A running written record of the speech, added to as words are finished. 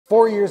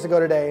4 years ago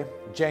today,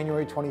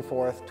 January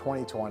 24th,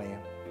 2020,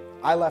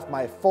 I left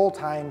my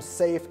full-time,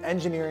 safe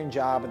engineering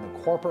job in the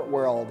corporate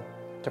world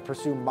to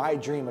pursue my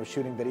dream of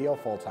shooting video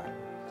full-time.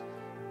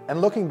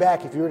 And looking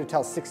back, if you were to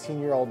tell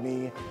 16-year-old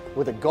me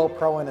with a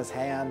GoPro in his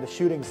hand,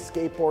 shooting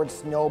skateboard,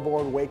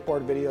 snowboard,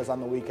 wakeboard videos on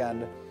the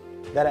weekend,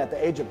 that at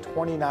the age of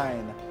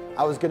 29,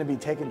 I was going to be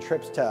taking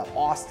trips to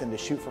Austin to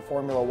shoot for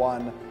Formula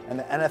One and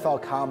the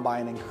NFL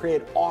Combine and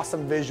create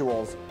awesome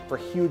visuals for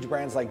huge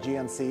brands like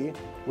GNC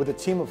with a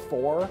team of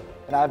 4,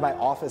 and I had my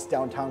office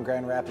downtown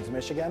Grand Rapids,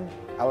 Michigan,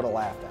 I would have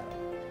laughed at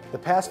it. The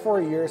past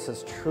 4 years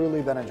has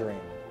truly been a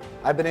dream.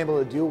 I've been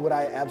able to do what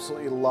I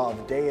absolutely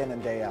love day in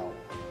and day out.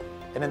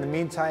 And in the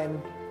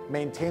meantime,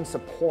 maintain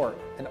support,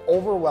 an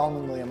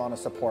overwhelmingly amount of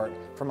support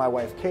from my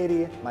wife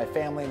Katie, my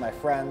family, my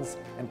friends,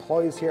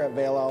 employees here at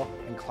Valo,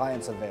 and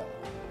clients of Valo.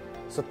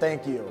 So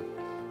thank you.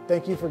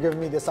 Thank you for giving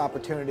me this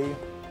opportunity.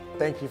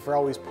 Thank you for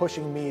always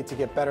pushing me to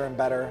get better and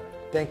better.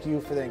 Thank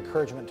you for the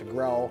encouragement to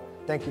grow.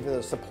 Thank you for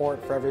the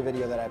support for every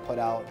video that I put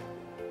out.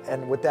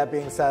 And with that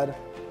being said,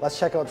 let's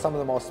check out some of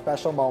the most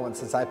special moments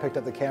since I picked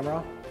up the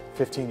camera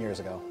 15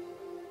 years ago.